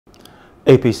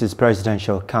APC's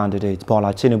presidential candidate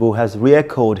BOLA Tinubu has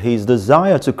re-echoed his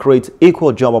desire to create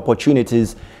equal job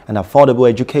opportunities and affordable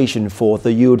education for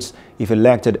the youths if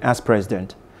elected as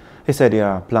president. He said there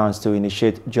are plans to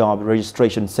initiate job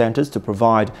registration centers to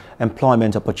provide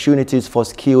employment opportunities for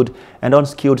skilled and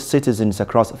unskilled citizens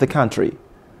across the country.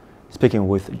 Speaking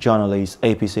with journalists,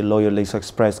 APC loyalists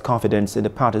expressed confidence in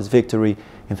the party's victory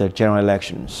in the general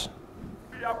elections.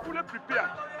 We are fully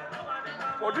prepared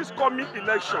for this coming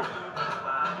election.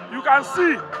 You can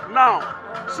see now,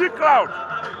 see crowd,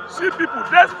 see people,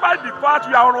 despite the fact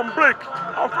we are on break.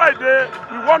 On Friday,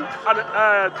 we won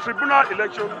a tribunal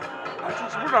election,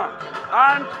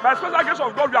 and by special grace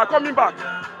of God, we are coming back.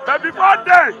 But before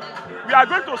then, we are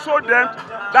going to show them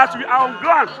that we are on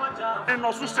ground in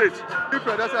Osun State. The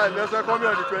presidential election coming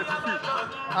on the 25th.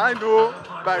 I know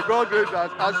by God's grace that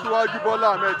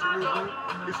BOLA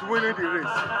Tinubu is winning the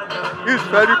race. He is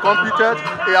very competent.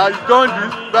 He has done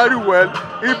this very well.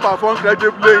 He performed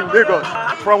credibly in Lagos.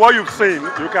 From what you've seen,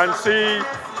 you can see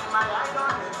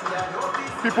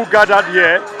people gathered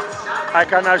here. I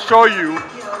can assure you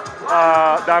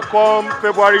that come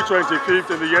February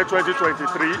 25th in the year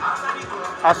 2023,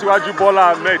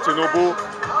 BOLA Tinubu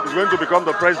is going to become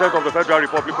the President of the Federal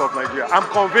Republic of Nigeria. I'm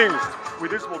convinced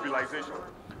with this mobilization.